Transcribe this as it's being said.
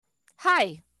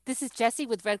Hi, this is Jesse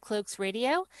with Red Cloaks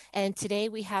Radio, and today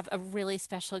we have a really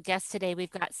special guest today. We've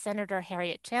got Senator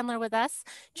Harriet Chandler with us.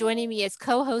 Joining me as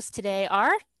co-host today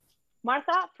are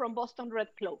Martha from Boston Red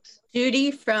Cloaks.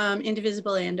 Judy from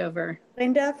Indivisible Andover.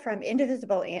 Linda from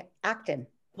Indivisible Acton.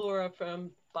 Laura from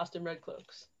Boston Red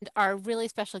Cloaks. and our really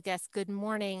special guest. Good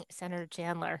morning, Senator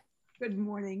Chandler. Good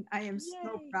morning. I am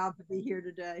so proud to be here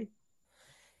today.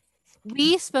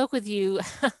 We spoke with you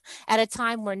at a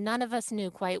time where none of us knew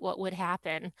quite what would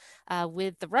happen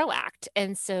with the Roe Act.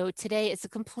 And so today is a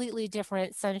completely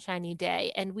different sunshiny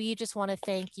day. And we just want to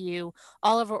thank you.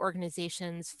 All of our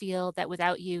organizations feel that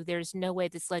without you, there's no way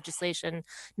this legislation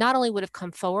not only would have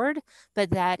come forward, but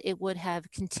that it would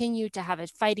have continued to have a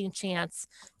fighting chance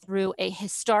through a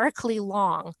historically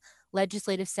long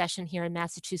legislative session here in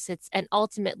Massachusetts and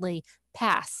ultimately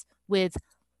pass with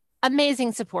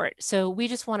amazing support. So we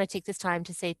just want to take this time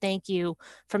to say thank you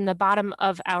from the bottom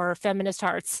of our feminist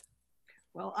hearts.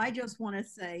 Well, I just want to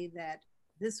say that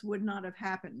this would not have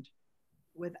happened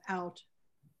without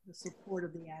the support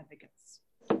of the advocates.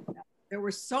 There were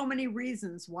so many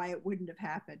reasons why it wouldn't have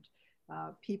happened.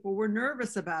 People were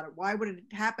nervous about it. Why would it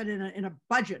happen in a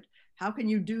budget? How can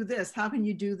you do this? How can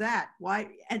you do that? Why?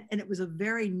 And it was a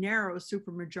very narrow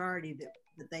supermajority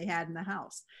that they had in the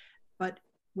House. But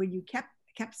when you kept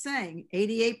saying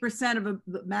 88% of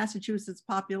the Massachusetts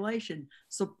population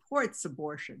supports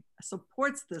abortion,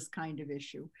 supports this kind of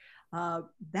issue,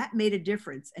 that made a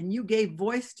difference. And you gave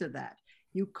voice to that.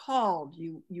 You called,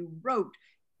 you wrote,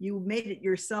 you made it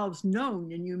yourselves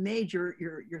known, and you made your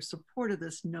support of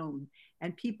this known.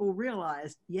 And people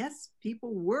realized, yes,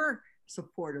 people were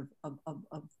supportive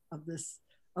of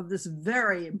this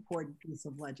very important piece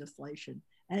of legislation.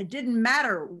 And it didn't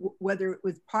matter whether it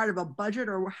was part of a budget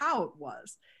or how it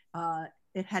was.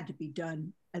 It had to be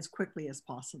done as quickly as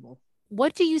possible.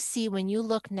 What do you see when you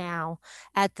look now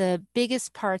at the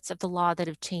biggest parts of the law that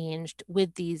have changed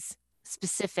with these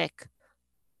specific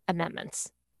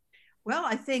amendments? Well,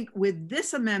 I think with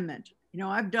this amendment,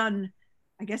 I've done,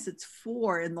 I guess it's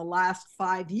 4 in the last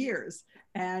 5 years.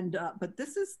 And but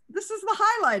this is the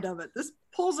highlight of it. This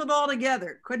pulls it all together.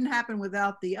 It couldn't happen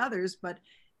without the others, but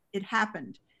it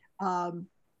happened.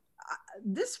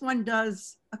 This one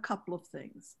does a couple of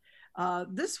things.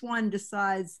 This one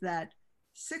decides that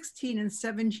 16 and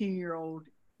 17-year-old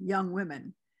young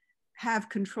women have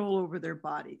control over their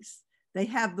bodies. They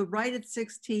have the right at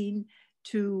 16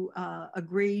 to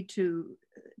agree to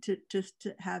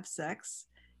have sex.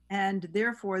 And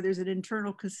therefore, there's an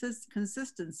internal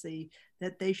consistency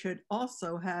that they should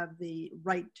also have the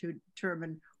right to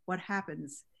determine what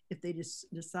happens if they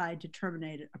decide to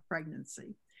terminate a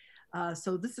pregnancy.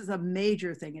 So this is a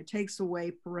major thing. It takes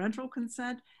away parental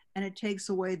consent, and it takes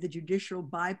away the judicial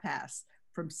bypass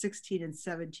from 16 and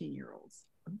 17-year-olds,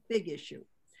 a big issue.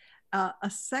 A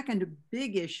second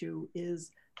big issue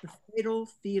is the fatal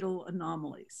fetal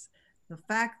anomalies. The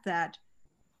fact that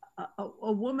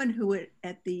a woman who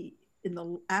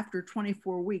after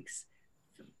 24 weeks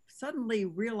suddenly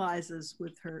realizes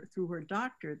through her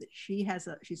doctor that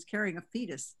she's carrying a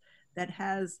fetus that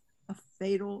has a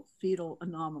fatal fetal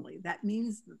anomaly. That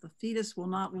means that the fetus will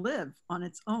not live on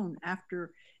its own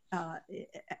after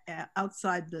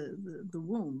outside the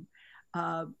womb.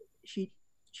 She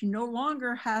no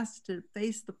longer has to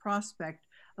face the prospect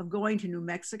of going to New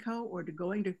Mexico or to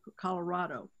going to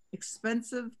Colorado.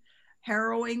 Expensive,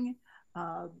 harrowing.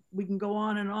 We can go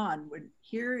on and on.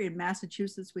 Here in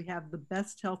Massachusetts, we have the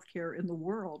best healthcare in the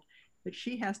world, but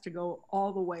she has to go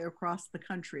all the way across the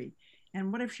country.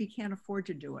 And what if she can't afford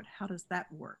to do it? How does that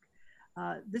work?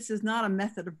 This is not a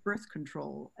method of birth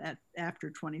control after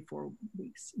 24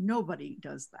 weeks. Nobody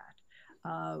does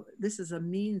that. This is a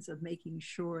means of making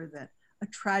sure that a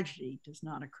tragedy does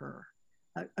not occur.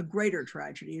 A greater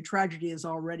tragedy. A tragedy has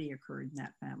already occurred in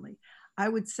that family. I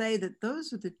would say that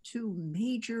those are the two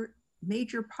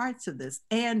major parts of this.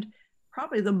 And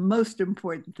probably the most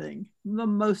important thing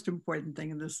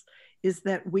in this is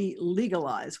that we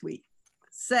legalize, we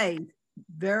say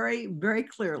very, very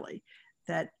clearly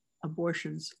that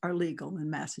abortions are legal in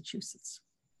Massachusetts.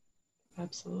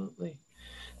 Absolutely.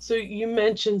 So you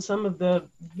mentioned some of the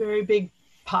very big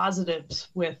positives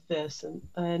with this,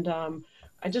 and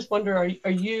I just wonder, are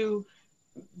you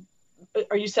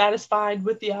satisfied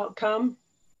with the outcome?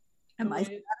 Am I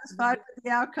satisfied with the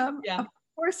outcome? Yeah. Of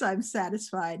course I'm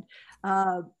satisfied.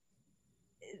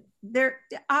 There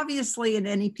obviously in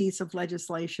any piece of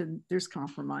legislation, there's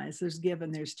compromise, there's give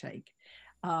and there's take.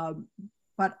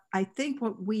 But I think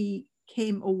what we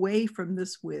came away from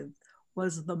this with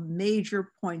was the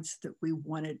major points that we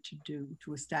wanted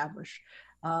to establish.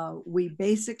 We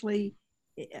basically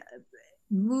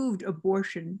moved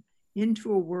abortion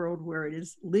into a world where it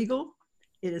is legal,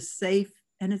 it is safe,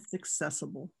 and it's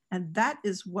accessible. And that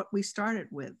is what we started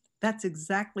with. That's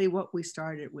exactly what we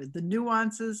started with. The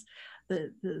nuances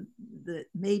that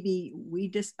maybe we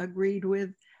disagreed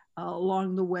with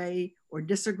along the way or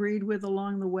disagreed with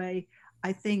along the way,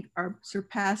 I think are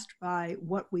surpassed by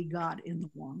what we got in the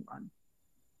long run.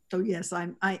 So yes,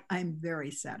 I'm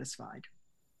very satisfied.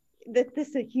 This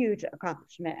is a huge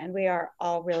accomplishment, and we are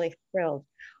all really thrilled.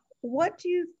 What do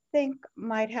you think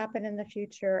might happen in the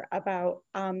future about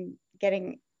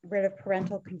getting rid of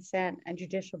parental consent and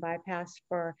judicial bypass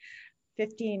for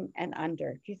 15 and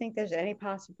under? Do you think there's any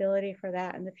possibility for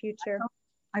that in the future?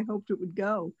 I hoped it would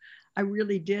go. I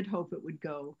really did hope it would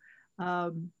go.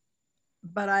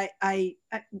 But I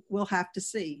we'll have to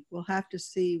see. We'll have to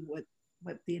see what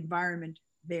the environment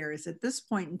bears. At this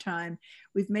point in time,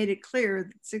 we've made it clear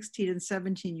that 16 and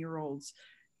 17-year-olds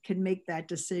can make that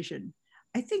decision.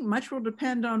 I think much will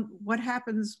depend on what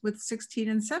happens with 16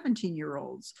 and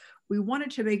 17-year-olds. We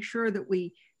wanted to make sure that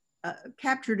we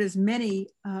captured as many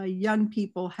young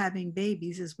people having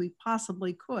babies as we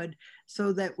possibly could,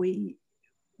 so that we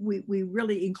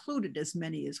really included as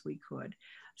many as we could.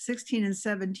 16 and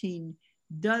 17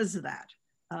 does that.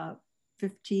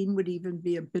 15 would even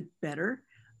be a bit better,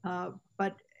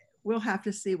 but we'll have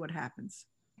to see what happens.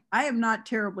 I am not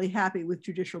terribly happy with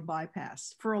judicial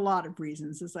bypass for a lot of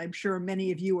reasons, as I'm sure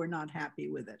many of you are not happy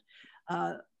with it.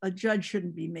 A judge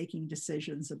shouldn't be making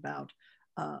decisions about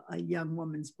a young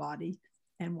woman's body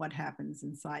and what happens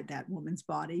inside that woman's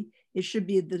body. It should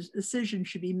be, the decision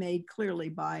should be made clearly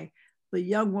by the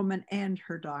young woman and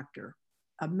her doctor.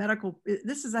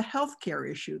 This is a healthcare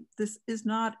issue. This is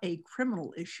not a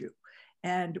criminal issue.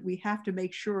 And we have to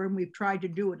make sure, and we've tried to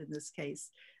do it in this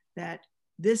case, that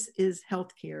this is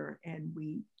healthcare. And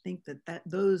we think that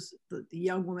the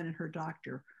young woman and her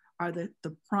doctor are the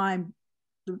prime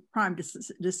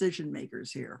decision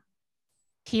makers here.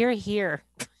 Hear, hear.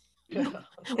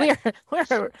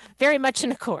 We're very much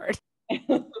in accord.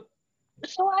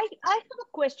 So I have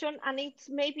a question, and it's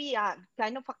maybe a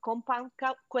kind of a compound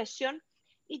question.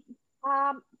 Do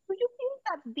you think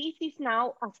that this is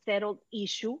now a settled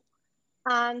issue?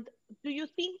 And do you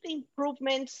think the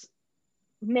improvements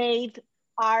made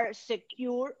are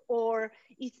secure, or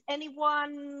is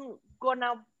anyone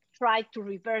gonna try to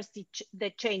reverse the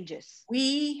changes?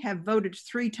 We have voted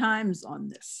 3 times on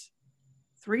this.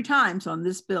 3 times on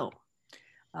this bill.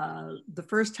 The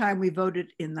first time we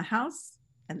voted in the House,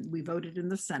 and we voted in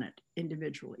the Senate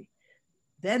individually.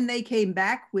 Then they came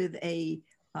back with a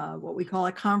what we call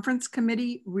a conference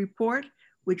committee report,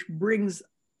 which brings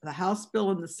the House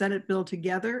bill and the Senate bill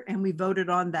together, and we voted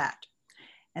on that.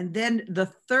 And then the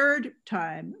third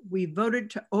time, we voted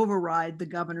to override the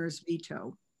governor's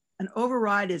veto. An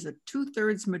override is a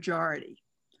 2/3 majority.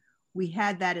 We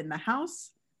had that in the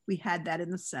House, we had that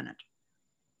in the Senate.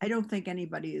 I don't think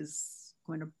anybody is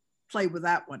going to play with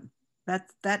that one.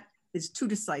 That is too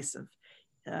decisive.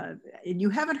 And you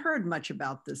haven't heard much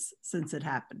about this since it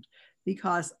happened,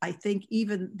 because I think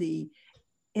even the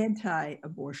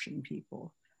anti-abortion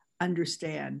people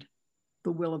understand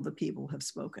the will of the people have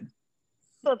spoken.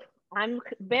 Good. I'm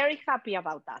very happy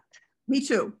about that. Me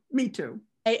too. Me too.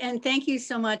 And thank you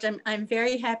so much. I'm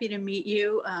very happy to meet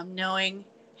you, knowing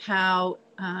how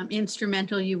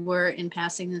instrumental you were in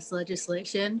passing this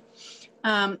legislation.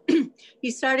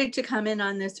 You started to come in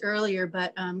on this earlier,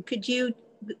 but could you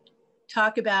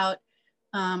talk about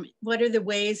what are the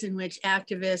ways in which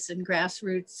activists and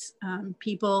grassroots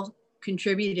people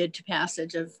contributed to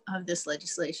passage of this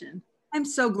legislation? I'm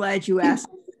so glad you asked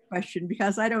this question,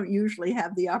 because I don't usually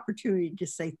have the opportunity to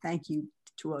say thank you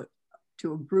to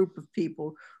a group of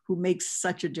people who make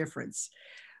such a difference.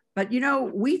 But you know,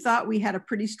 we thought we had a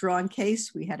pretty strong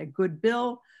case. We had a good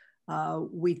bill.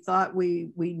 We thought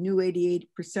we knew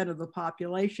 88% of the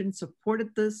population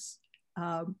supported this.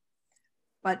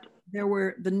 But there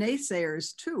were the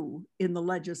naysayers too in the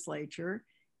legislature,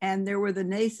 and there were the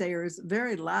naysayers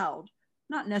very loud,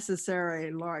 not necessarily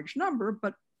a large number,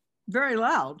 but very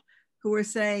loud, who were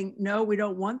saying, no, we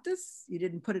don't want this. You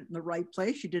didn't put it in the right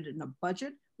place. You did it in a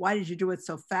budget. Why did you do it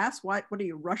so fast? What are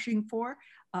you rushing for?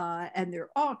 And there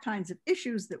are all kinds of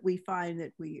issues that we find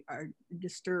that we are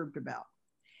disturbed about.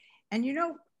 And you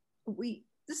know,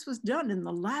 this was done in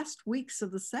the last weeks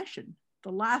of the session,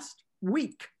 the last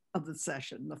week of the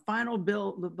session. The final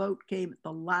bill, the vote came at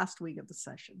the last week of the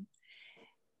session.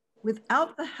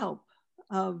 Without the help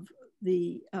of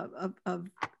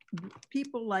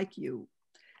people like you,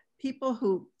 people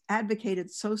who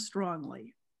advocated so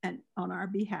strongly and on our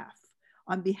behalf,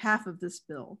 on behalf of this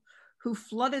bill, who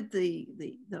flooded the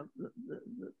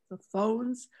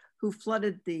phones, who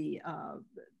flooded the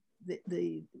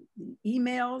the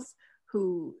emails,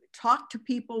 who talked to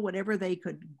people whenever they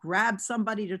could grab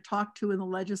somebody to talk to in the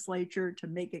legislature to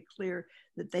make it clear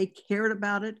that they cared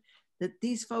about it, that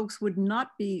these folks would not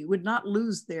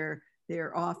lose their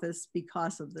office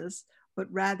because of this,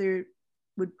 but rather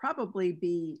would probably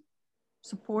be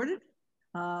supported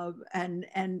and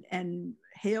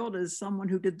hailed as someone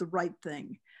who did the right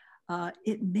thing.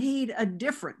 It made a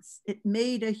difference. It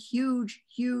made a huge,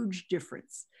 huge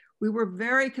difference. We were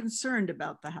very concerned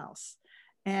about the House.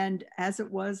 And as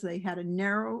it was, they had a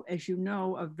narrow, as you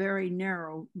know, a very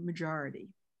narrow majority.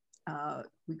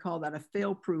 We call that a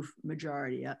fail-proof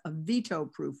majority, a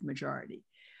veto-proof majority.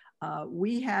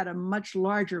 We had a much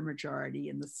larger majority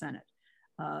in the Senate,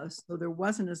 so there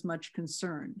wasn't as much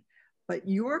concern. But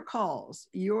your calls,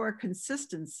 your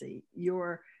consistency,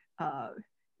 your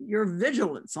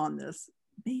vigilance on this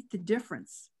made the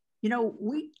difference. You know,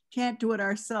 we can't do it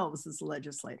ourselves as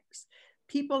legislators.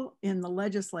 People in the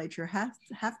legislature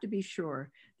have to be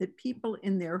sure that people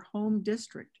in their home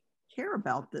district care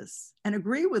about this and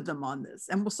agree with them on this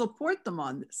and will support them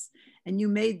on this. And you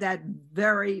made that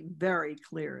very, very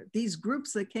clear. These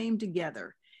groups that came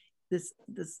together, this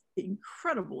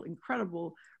incredible,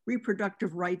 incredible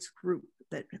reproductive rights group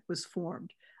that was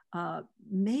formed,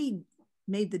 made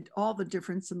all the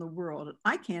difference in the world.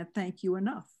 I can't thank you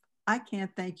enough. I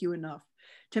can't thank you enough.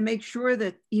 To make sure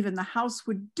that even the House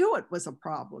would do it was a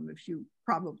problem, if you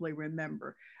probably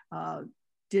remember.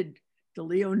 Did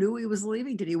DeLeo knew he was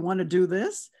leaving? Did he want to do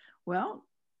this? Well,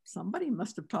 somebody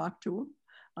must have talked to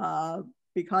him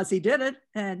because he did it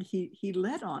and he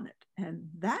led on it. And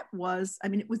that was, I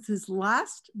mean, it was his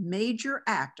last major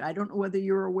act. I don't know whether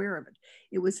you're aware of it.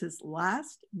 It was his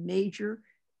last major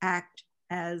act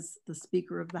as the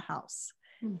Speaker of the House.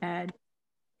 And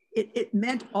it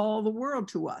meant all the world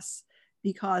to us.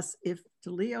 Because if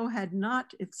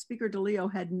Speaker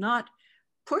DeLeo had not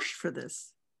pushed for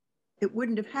this, it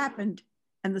wouldn't have happened,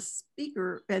 and the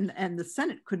Speaker and the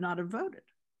Senate could not have voted.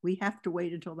 We have to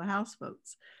wait until the House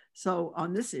votes. So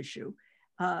on this issue,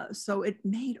 so it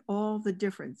made all the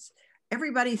difference.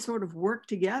 Everybody sort of worked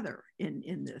together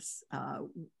in this.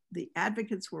 The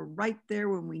advocates were right there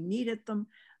when we needed them.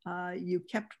 You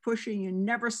kept pushing, you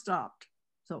never stopped.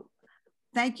 So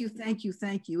thank you, thank you,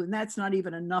 thank you. And that's not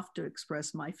even enough to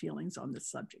express my feelings on this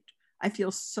subject. I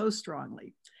feel so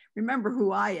strongly. Remember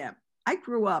who I am. I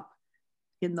grew up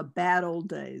in the bad old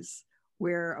days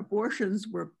where abortions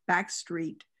were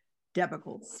backstreet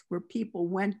debacles, where people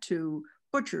went to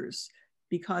butchers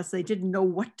because they didn't know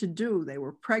what to do. They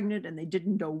were pregnant and they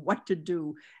didn't know what to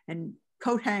do, and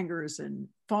coat hangers and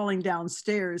falling down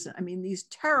stairs. I mean, these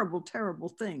terrible, terrible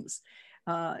things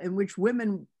in which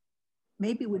women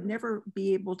maybe would never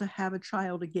be able to have a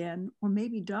child again, or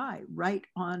maybe die right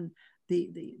on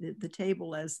the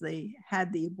table as they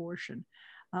had the abortion.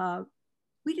 I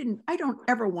don't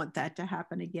ever want that to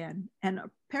happen again. And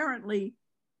apparently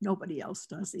nobody else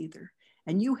does either.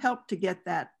 And you help to get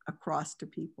that across to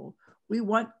people. We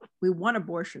want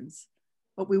abortions,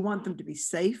 but we want them to be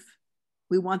safe.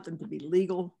 We want them to be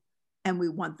legal, and we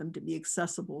want them to be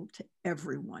accessible to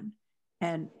everyone.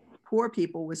 And poor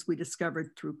people, as we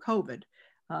discovered through COVID,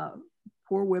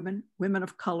 poor women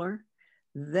of color,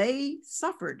 they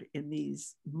suffered in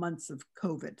these months of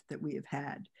COVID that we have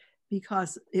had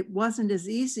because it wasn't as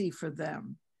easy for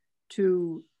them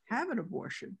to have an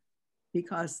abortion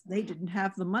because they didn't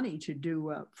have the money to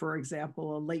do, for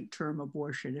example, a late-term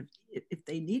abortion if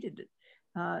they needed it,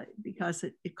 because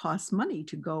it costs money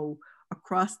to go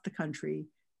across the country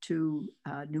to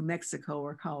New Mexico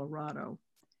or Colorado.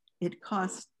 It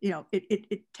costs,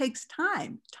 it takes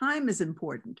time. Time is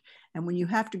important. And when you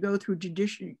have to go through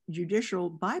judicial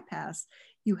bypass,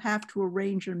 you have to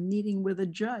arrange a meeting with a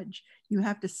judge. You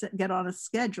have to get on a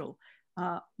schedule.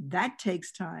 That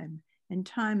takes time, and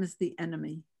time is the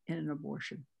enemy in an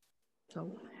abortion.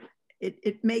 So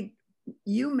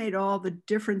you made all the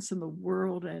difference in the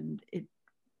world, and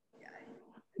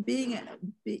being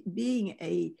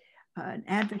an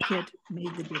advocate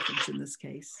made the difference in this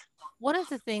case. One of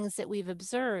the things that we've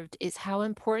observed is how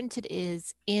important it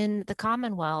is in the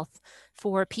Commonwealth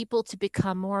for people to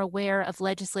become more aware of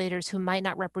legislators who might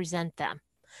not represent them.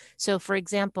 So for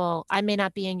example, I may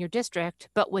not be in your district,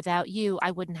 but without you, I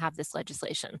wouldn't have this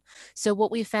legislation. So what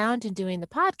we found in doing the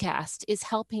podcast is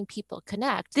helping people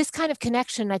connect. This kind of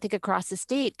connection, I think, across the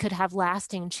state could have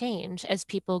lasting change as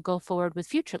people go forward with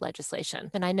future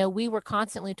legislation. And I know we were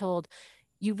constantly told,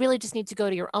 you really just need to go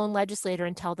to your own legislator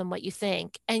and tell them what you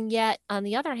think. And yet, on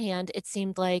the other hand, it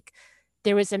seemed like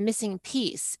there was a missing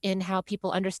piece in how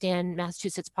people understand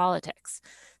Massachusetts politics,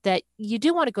 that you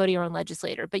do want to go to your own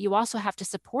legislator, but you also have to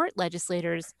support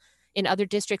legislators in other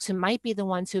districts who might be the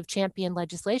ones who have championed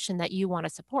legislation that you want to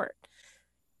support.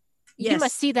 Yes. You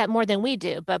must see that more than we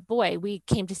do, but boy, we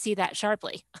came to see that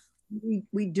sharply.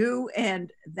 We do,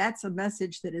 and that's a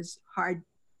message that is hard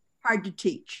to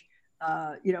teach.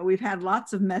 You know, we've had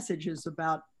lots of messages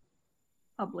about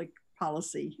public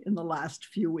policy in the last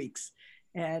few weeks,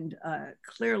 and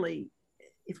clearly,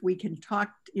 if we can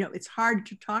talk, you know, it's hard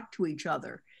to talk to each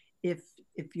other if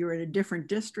you're in a different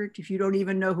district, if you don't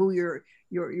even know who your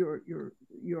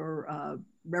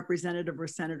representative or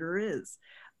senator is.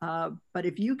 But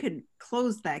if you can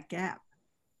close that gap,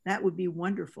 that would be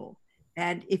wonderful.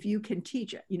 And if you can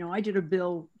teach it, you know, I did a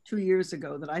bill 2 years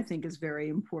ago that I think is very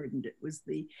important. It was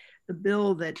the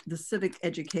bill that the civic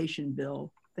education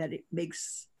bill that it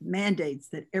mandates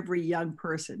that every young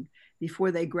person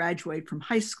before they graduate from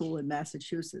high school in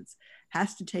Massachusetts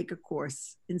has to take a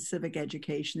course in civic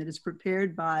education that is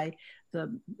prepared by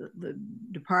the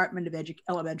Department of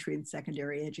Elementary and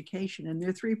Secondary Education. And there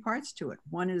are 3 parts to it.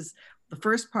 One is, the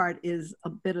first part is a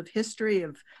bit of history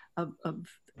of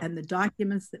and the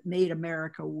documents that made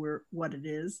America what it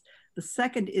is. The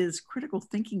second is critical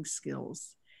thinking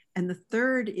skills. And the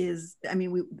third is, I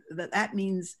mean, that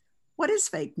means, what is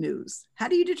fake news? How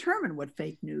do you determine what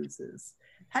fake news is?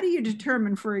 How do you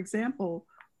determine, for example,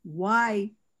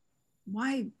 why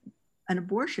an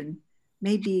abortion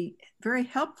may be very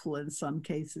helpful in some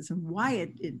cases, and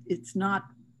why it's not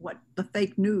what the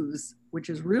fake news, which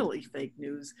is really fake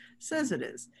news, says it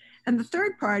is? And the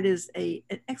third part is an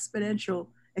experiential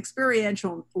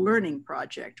learning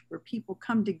project where people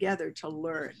come together to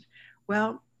learn.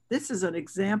 Well, this is an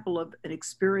example of an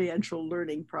experiential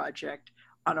learning project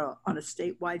on a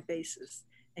statewide basis.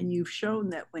 And you've shown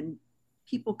that when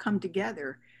people come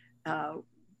together,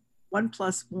 1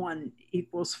 + 1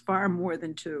 equals far more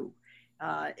than 2.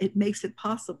 It makes it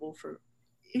possible for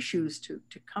issues to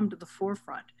come to the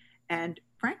forefront. And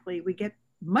frankly, we get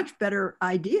much better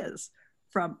ideas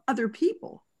from other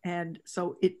people. And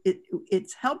so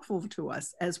it's helpful to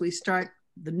us as we start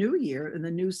the new year and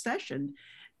the new session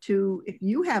to, if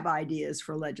you have ideas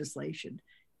for legislation,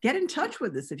 get in touch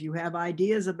with us. If you have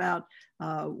ideas about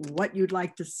what you'd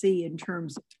like to see in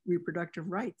terms of reproductive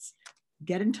rights,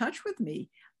 get in touch with me,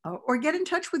 or get in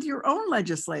touch with your own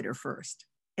legislator first,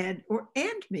 and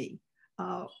me,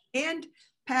 and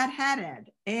Pat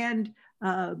Haddad, and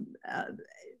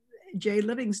Jay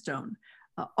Livingstone,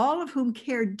 all of whom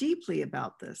care deeply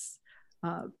about this.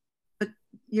 But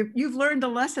you've learned a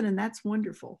lesson, and that's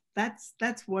wonderful.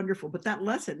 That's wonderful. But that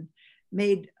lesson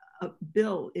made a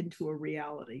bill into a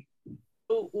reality.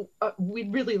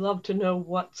 We'd really love to know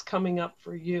what's coming up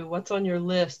for you. What's on your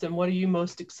list, and what are you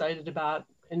most excited about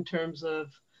in terms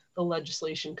of the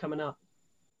legislation coming up?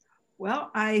 Well,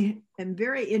 I am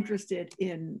very interested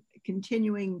in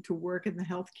continuing to work in the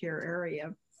healthcare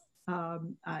area.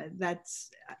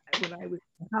 That's when I was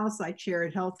in the House, I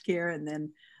chaired healthcare, and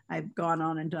then I've gone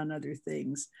on and done other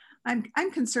things.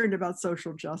 I'm concerned about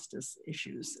social justice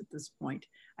issues at this point.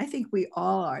 I think we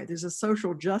all are. There's a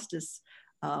social justice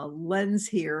lens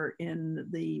here in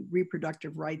the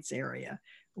reproductive rights area.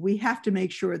 We have to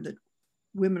make sure that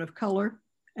women of color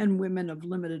and women of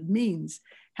limited means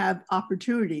have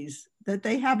opportunities that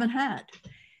they haven't had.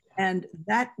 And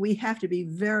that we have to be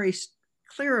very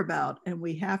clear about, and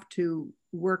we have to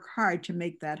work hard to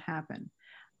make that happen.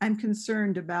 I'm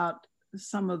concerned about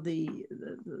some of the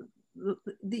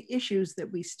issues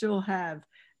that we still have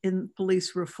in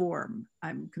police reform.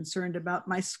 I'm concerned about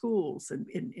my schools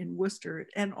in Worcester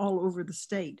and all over the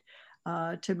state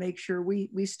to make sure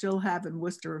we still have in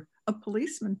Worcester a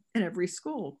policeman in every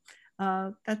school.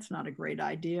 That's not a great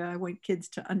idea. I want kids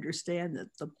to understand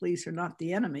that the police are not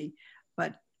the enemy,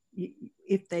 but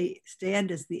if they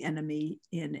stand as the enemy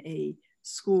in a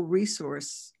school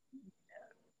resource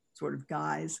sort of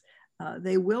guise,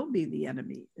 they will be the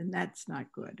enemy, and that's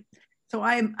not good. So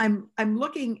I'm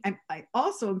looking. I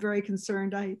also am very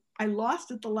concerned. I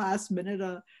lost at the last minute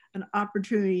an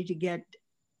opportunity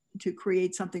to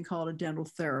create something called a dental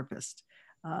therapist.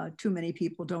 Too many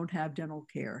people don't have dental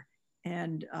care,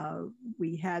 and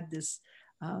we had this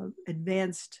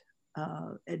advanced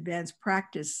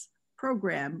practice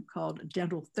program called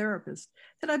Dental Therapist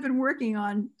that I've been working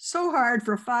on so hard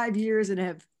for 5 years and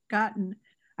have gotten.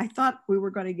 I thought we were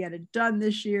going to get it done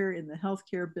this year in the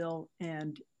healthcare bill,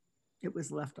 and it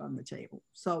was left on the table.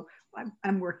 So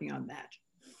I'm working on that.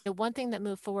 The one thing that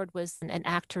moved forward was an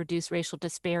act to reduce racial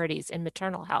disparities in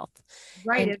maternal health.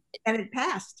 Right, and it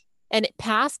passed. And it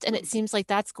passed, and it seems like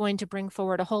that's going to bring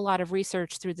forward a whole lot of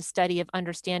research through the study of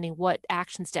understanding what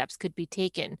action steps could be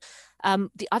taken.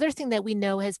 The other thing that we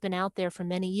know has been out there for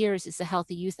many years is the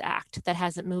Healthy Youth Act that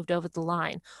hasn't moved over the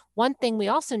line. One thing we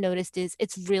also noticed is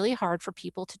it's really hard for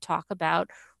people to talk about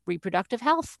reproductive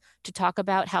health, to talk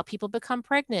about how people become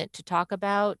pregnant, to talk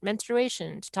about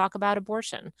menstruation, to talk about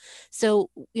abortion. So,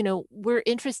 we're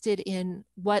interested in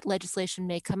what legislation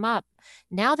may come up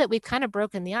now that we've kind of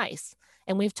broken the ice.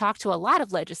 And we've talked to a lot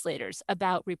of legislators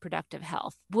about reproductive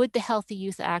health. Would the Healthy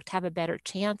Youth Act have a better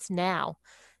chance now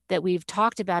that we've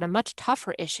talked about a much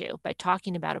tougher issue by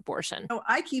talking about abortion? So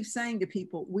I keep saying to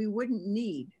people, we wouldn't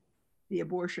need the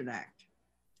Abortion Act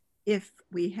if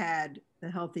we had the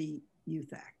Healthy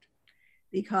Youth Act.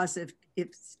 Because if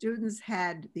students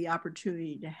had the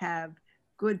opportunity to have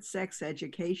good sex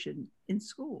education in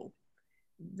school,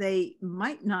 they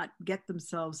might not get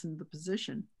themselves in the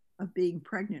position of being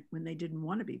pregnant when they didn't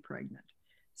want to be pregnant.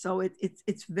 So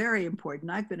it's very important.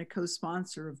 I've been a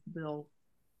co-sponsor of the bill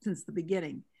since the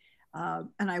beginning, and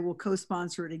I will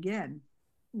co-sponsor it again.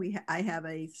 I have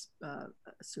a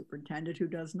superintendent who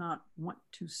does not want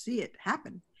to see it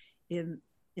happen in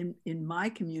my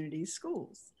community's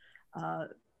schools.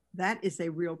 That is a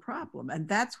real problem, and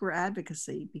that's where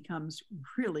advocacy becomes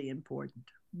really important.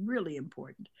 Really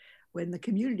important. When the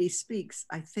community speaks,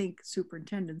 I think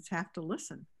superintendents have to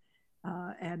listen.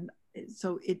 And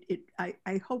so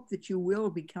I hope that you will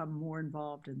become more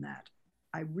involved in that.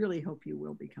 I really hope you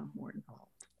will become more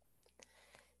involved.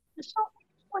 So I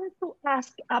wanted to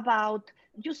ask about,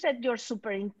 you said your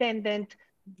superintendent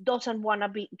doesn't want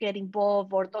to get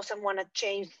involved or doesn't want to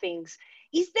change things.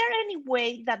 Is there any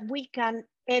way that we can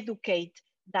educate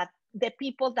that the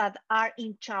people that are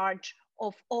in charge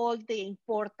of all the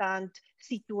important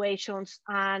situations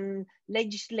and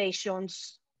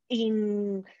legislations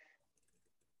in,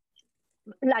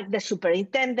 like the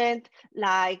superintendent,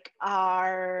 like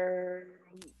our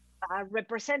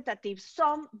representatives?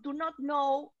 Some do not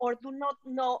know or do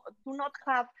not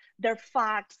have their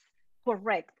facts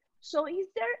correct. So is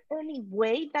there any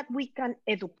way that we can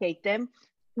educate them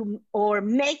or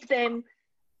make them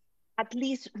at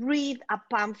least read a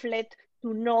pamphlet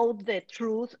to know the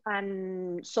truth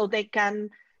and so they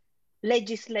can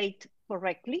legislate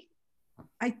correctly?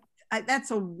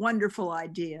 That's a wonderful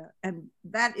idea. And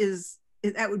that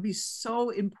would be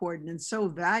so important and so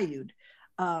valued.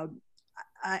 I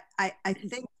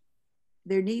think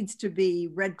there needs to be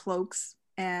Red Cloaks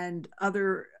and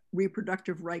other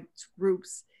reproductive rights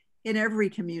groups in every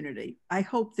community. I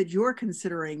hope that you're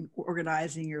considering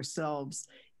organizing yourselves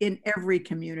in every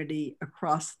community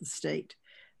across the state,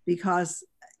 because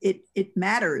it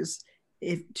matters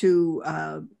to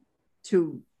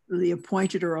the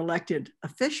appointed or elected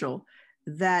official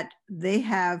that they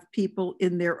have people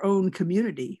in their own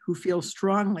community who feel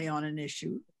strongly on an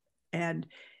issue and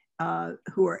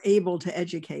who are able to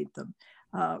educate them.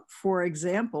 For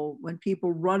example, when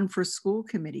people run for school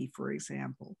committee, for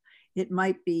example, it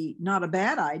might be not a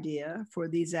bad idea for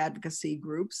these advocacy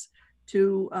groups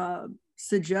to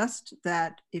suggest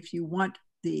that if you want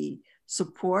the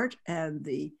support and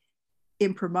the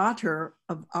imprimatur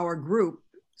of our group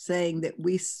saying that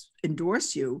we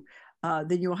endorse you,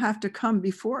 then you'll have to come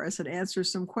before us and answer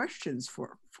some questions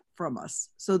from us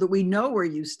so that we know where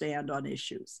you stand on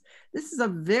issues. This is a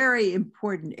very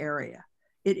important area.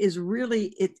 It is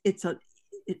really,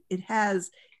 it has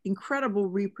incredible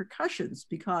repercussions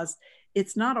because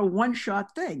it's not a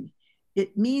one-shot thing.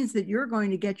 It means that you're going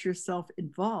to get yourself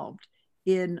involved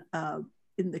in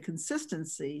the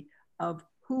consistency of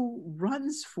who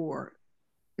runs for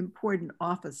important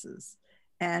offices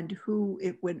and who,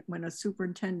 when a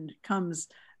superintendent comes,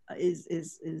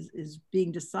 is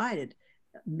being decided.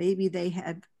 Maybe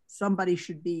somebody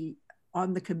should be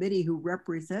on the committee who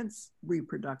represents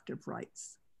reproductive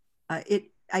rights. I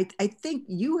think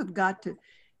you've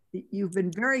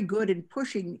been very good in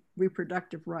pushing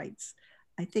reproductive rights.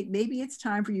 I think maybe it's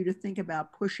time for you to think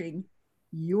about pushing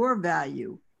your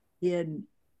value in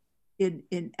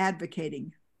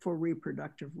advocating for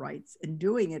reproductive rights and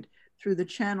doing it through the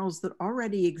channels that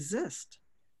already exist,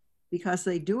 because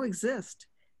they do exist,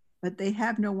 but they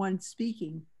have no one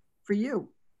speaking for you.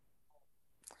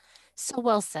 So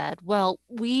well said. Well,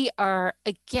 we are,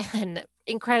 again,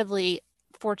 incredibly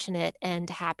fortunate and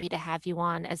happy to have you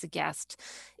on as a guest.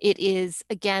 It is,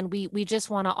 again, we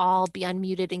just want to all be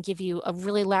unmuted and give you a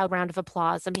really loud round of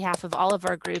applause on behalf of all of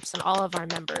our groups and all of our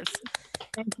members.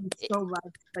 Thank you so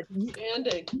much. But you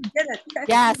Standing. did it.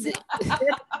 Yes.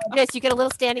 Yes, you get a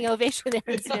little standing ovation there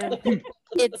in Zoom.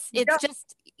 It's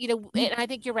just, you know, and I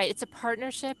think you're right. It's a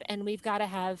partnership, and we've got to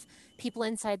have people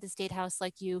inside the State House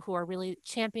like you who are really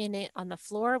championing it on the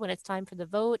floor when it's time for the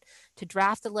vote, to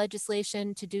draft the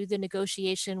legislation, to do the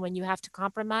negotiation when you have to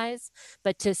compromise,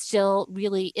 but to still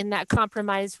really in that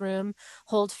compromise room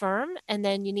hold firm. And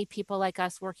then you need people like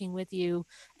us working with you,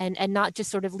 and not just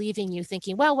sort of leaving you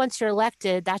thinking, well, once you're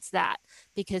elected, that's that.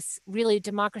 Because really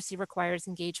democracy requires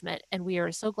engagement, and we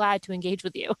are so glad to engage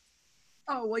with you.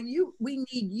 Oh, well, we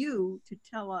need you to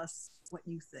tell us what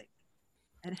you think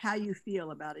and how you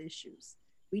feel about issues.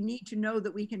 We need to know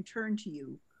that we can turn to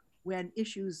you when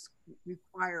issues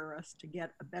require us to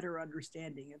get a better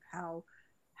understanding of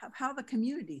how the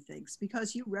community thinks,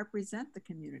 because you represent the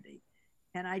community.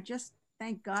 And I just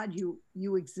thank God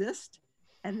you exist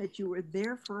and that you were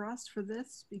there for us for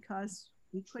this, because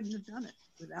we couldn't have done it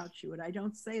without you. And I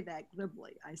don't say that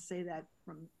glibly. I say that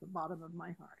from the bottom of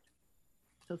my heart.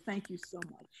 So thank you so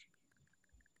much.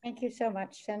 Thank you so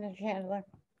much, Senator Chandler.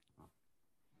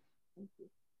 Thank you.